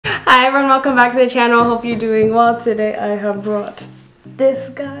Hi everyone, welcome back to the channel. Hope you're doing well. Today I have brought this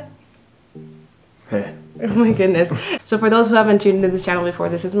guy. Hey. Oh my goodness. So for those who haven't tuned into this channel before,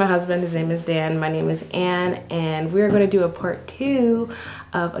 this is my husband. His name is Dan. My name is Anne. And we're going to do a part 2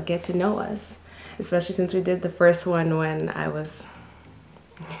 of a get to know us. Especially since we did the first one when I was...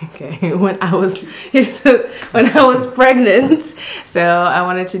 when I was pregnant. So I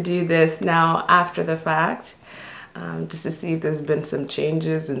wanted to do this now after the fact. Just to see if there's been some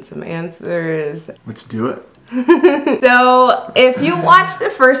changes and some answers. Let's do it. So if you watched the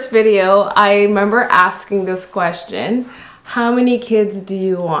first video, I remember asking this question, how many kids do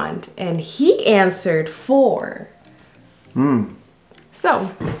you want? And he answered 4. So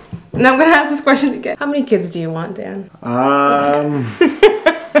now I'm gonna ask this question again. How many kids do you want, Dan?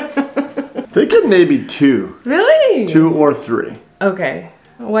 Thinking maybe 2. Really? 2 or 3. Okay.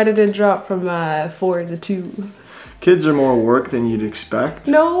 Why did it drop from 4 to 2? Kids are more work than you'd expect.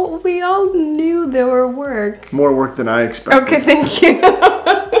 No, we all knew they were work. More work than I expected. Okay, thank you.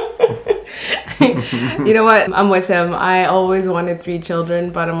 You know what? I'm with him. I always wanted 3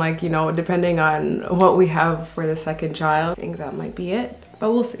 children, but I'm like, you know, depending on what we have for the second child, I think that might be it.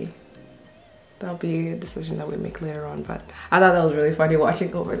 But we'll see. That'll be a decision that we make later on. But I thought that was really funny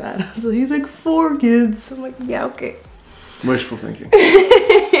watching over that. So he's like 4 kids. I'm like, yeah, okay. Wishful thinking.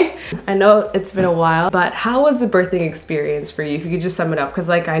 I know it's been a while, but how was the birthing experience for you? If you could just sum it up, because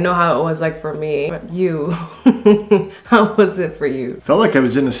like I know how it was like for me, but you, how was it for you? Felt like I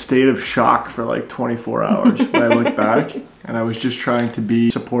was in a state of shock for like 24 hours when I look back, and I was just trying to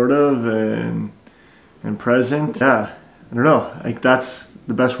be supportive and present. Yeah, I don't know. Like that's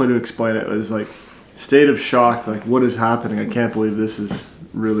the best way to explain it. Was like state of shock. Like what is happening? I can't believe this is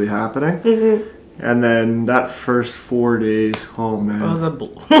really happening. And then that first 4 days, oh man. It was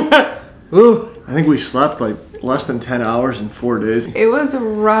Ooh. I think we slept like less than 10 hours in 4 days. It was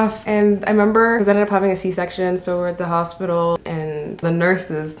rough, and I remember because I ended up having a C-section, so we're at the hospital, and the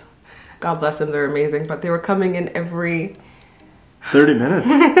nurses, God bless them, they're amazing, but they were coming in every 30 minutes.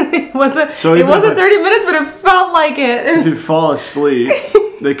 it wasn't 30 So minutes, but it felt like it. If you fall asleep,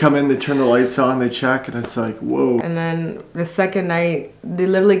 they come in, they turn the lights on, they check, and it's like, whoa. And then the second night, they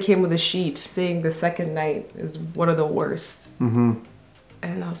literally came with a sheet saying the second night is one of the worst. And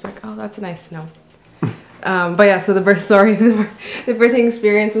I was like, oh, that's nice to know. But yeah, so the birthing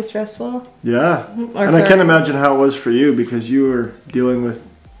experience was stressful. Yeah. I can't imagine how it was for you because you were dealing with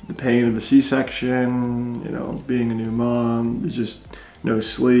the pain of a C-section, you know, being a new mom, there's just no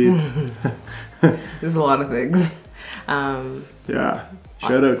sleep. There's a lot of things. Yeah.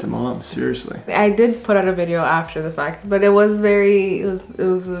 Shout out to moms, seriously. I did put out a video after the fact, but it was a very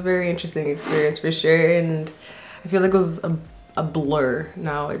interesting experience for sure, and I feel like it was a blur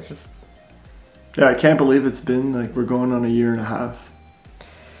now. It's just... Yeah, I can't believe it's been like we're going on a 1.5 years.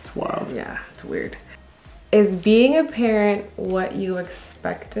 It's wild. Yeah, it's weird. Is being a parent what you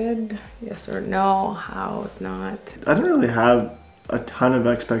expected? Yes or no? How not? I don't really have a ton of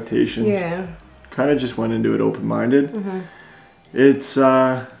expectations. Yeah. Kind of just went into it open-minded. It's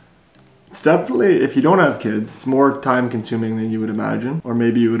definitely, if you don't have kids, it's more time consuming than you would imagine. Or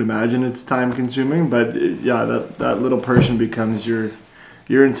maybe you would imagine it's time consuming, but yeah, that little person becomes your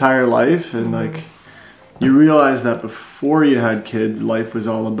entire life. And like, you realize that before you had kids, life was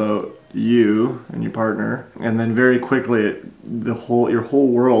all about you and your partner. And then very quickly, your whole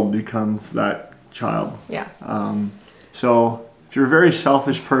world becomes that child. Yeah. So if you're a very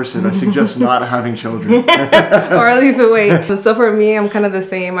selfish person, I suggest not having children. Or at least wait. So for me, I'm kind of the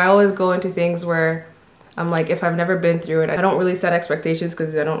same. I always go into things where I'm like, if I've never been through it, I don't really set expectations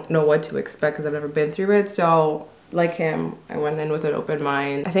because I don't know what to expect because I've never been through it. So like him, I went in with an open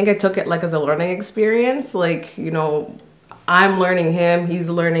mind. I think I took it like as a learning experience. Like, you know, I'm learning him, he's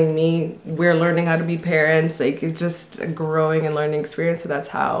learning me, we're learning how to be parents. Like it's just a growing and learning experience. So that's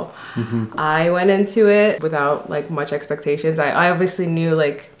how I went into it without like much expectations. I obviously knew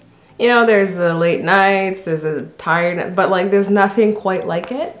like, you know, there's a late nights, there's a tired, but like there's nothing quite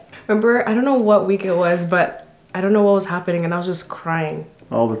like it. Remember, I don't know what week it was, but I don't know what was happening and I was just crying.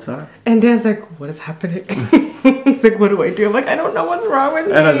 All the time. And Dan's like, what is happening? He's like, what do I do? I'm like, I don't know what's wrong with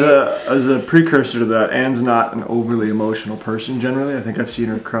me. And as a precursor to that, Anne's not an overly emotional person generally. I think I've seen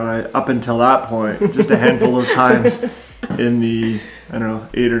her cry up until that point, just a handful of times in the, I don't know,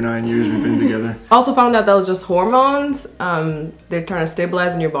 8 or 9 years we've been together. I also found out that was just hormones. They're trying to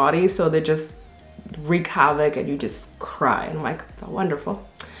stabilize in your body, so they just wreak havoc and you just cry. And I'm like, oh, wonderful.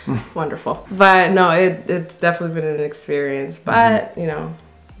 Wonderful. But no, it's definitely been an experience. But, you know,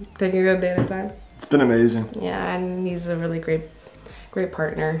 taking it a day at a time. It's been amazing. Yeah, and he's a really great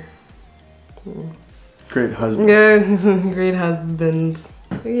partner. Great husband. Yeah, great husband.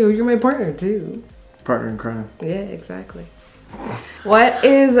 You're my partner too. Partner in crime. Yeah, exactly. What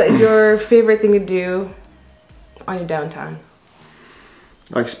is your favorite thing to do on your downtime?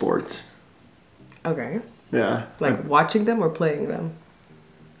 Like sports. Okay. Yeah. Like watching them or playing them?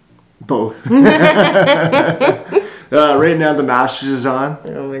 Both. Right now the Masters is on.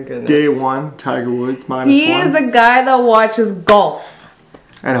 Oh my goodness. Day 1, Tiger Woods -1. He is the guy that watches golf.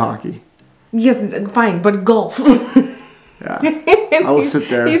 And hockey. Yes, fine, but golf. Yeah. I will sit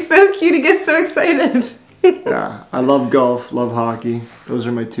there. He's so cute, he gets so excited. Yeah. I love golf, love hockey. Those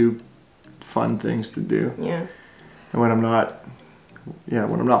are my 2 fun things to do. Yeah. And when I'm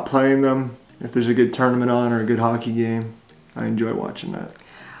not playing them, if there's a good tournament on or a good hockey game, I enjoy watching that.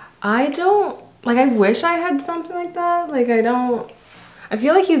 I wish I had something like that. I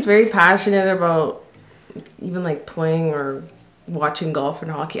feel like he's very passionate about even like playing or watching golf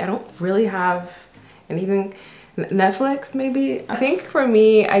and hockey. I don't really have anything. Netflix maybe. I think for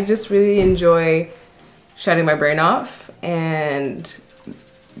me, I just really enjoy shutting my brain off, and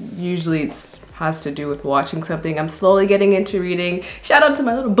usually it has to do with watching something. I'm slowly getting into reading. Shout out to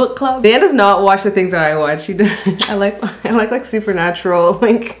my little book club. Dan does not watch the things that I watch. I like supernatural,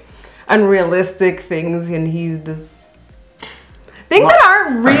 like unrealistic things, and he does things that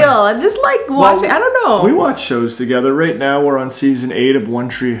aren't real. I just like watching. I don't know. We watch shows together. Right now we're on season 8 of One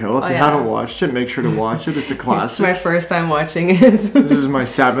Tree Hill. If you haven't watched it, make sure to watch it. It's a classic. It's my first time watching it. This is my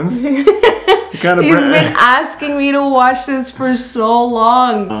 7th. He's been asking me to watch this for so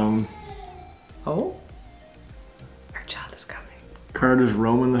long. Oh? Our child is coming. Carter's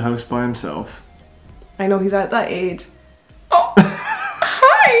roaming the house by himself. I know, he's at that age. Oh!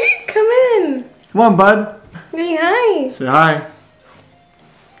 Hi! Come in! Come on, bud. Say hi! Say hi.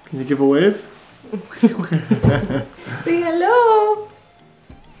 Can you give a wave? Say hello!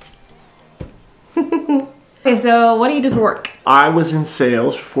 Okay, so what do you do for work? I was in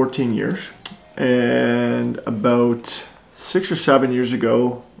sales for 14 years. And about 6 or 7 years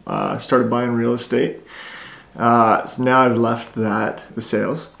ago, I started buying real estate. So now I've left the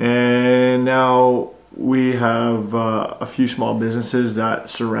sales. And now we have a few small businesses that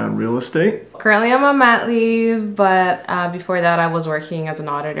surround real estate. Currently I'm on mat leave, but before that I was working as an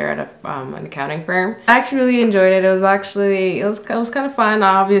auditor at an accounting firm. I actually really enjoyed it. It was kind of fun.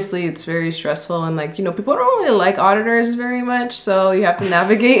 Obviously it's very stressful, and people don't really like auditors very much, so you have to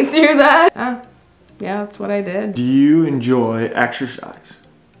navigate through that. Yeah, that's what I did. Do you enjoy exercise?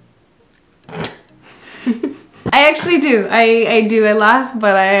 I actually do. I do. I laugh,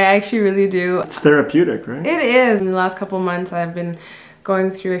 but I actually really do. It's therapeutic, right? It is. In the last couple months, I've been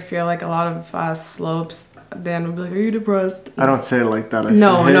going through, I feel like, a lot of slopes. Dan would be like, "Are you depressed?" I don't say it like that. I say,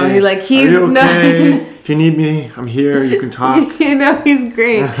 no, "Hey, he's are you okay? If you need me, I'm here. You can talk." He's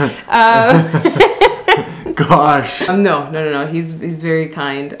great. Gosh. No. He's very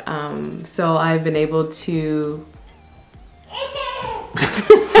kind. So I've been able to.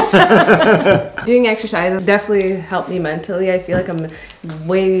 Doing exercise definitely helped me mentally. I feel like I'm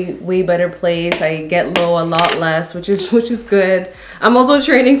way better place. I get low a lot less, which is good. I'm also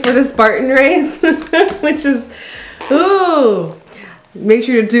training for the Spartan race, which is make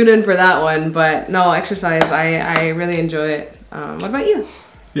sure to tune in for that one. But no, exercise, I really enjoy it. What about you?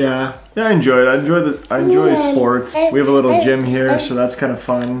 Yeah, I enjoy it. I enjoy sports. We have a little gym here, so that's kind of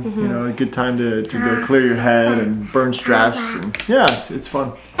fun. You know, a good time to go clear your head and burn stress. And yeah, it's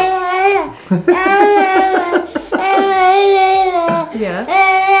fun. Yeah.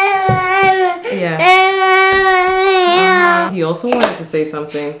 He also wanted to say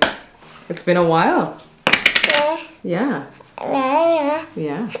something. It's been a while. Yeah.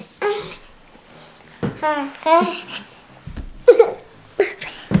 Yeah.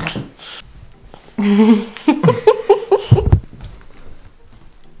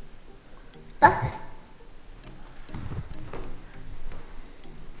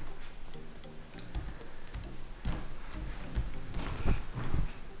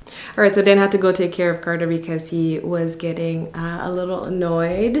 Alright, so Dan had to go take care of Carter because he was getting a little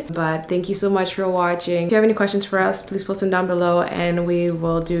annoyed. But thank you so much for watching. If you have any questions for us, please post them down below and we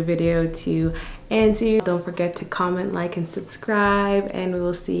will do a video to answer you. Don't forget to comment, like, and subscribe, and we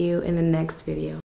will see you in the next video.